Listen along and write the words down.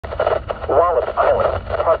Wallis Island,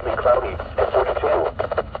 partly cloudy and 42.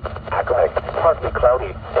 Accomack, partly cloudy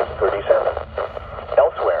and 37.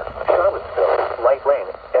 Elsewhere, Charlottesville, light rain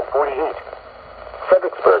and 48.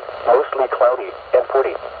 Fredericksburg, mostly cloudy and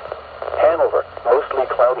 40. Hanover, mostly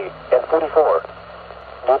cloudy and 44.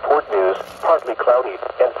 Newport News, partly cloudy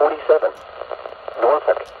and 47.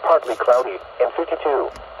 Norfolk, partly cloudy and 52.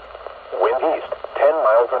 Wind east, 10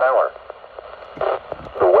 miles an hour.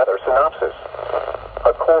 The weather synopsis.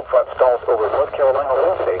 A cold front stalls over North Carolina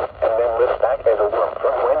Wednesday and then lifts back as a warm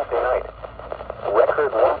from Wednesday night. Record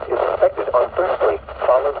warmth is expected on Thursday,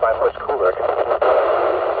 followed by much cooler conditions.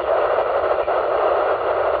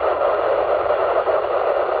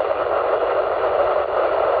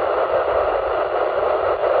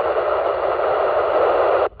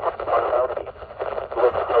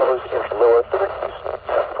 Lows in lower 30s,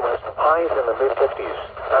 southwest highs in the mid-50s.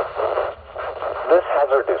 This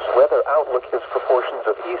hazardous weather outlook is for portions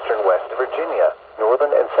of eastern West Virginia,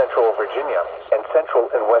 northern and central Virginia, and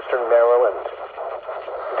central and western Maryland.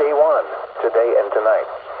 Day 1, today and tonight.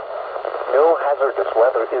 No hazardous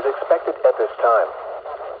weather is expected at this time.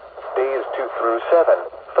 Days 2 through 7,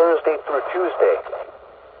 Thursday through Tuesday.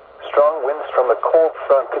 Strong winds from the cold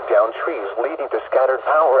front could down trees, leading to scattered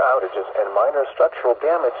power outages and minor structural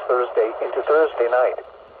damage Thursday into Thursday night.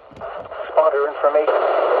 Spotter information.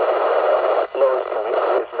 Lows in the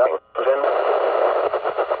is 9. Then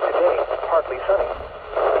today, partly sunny.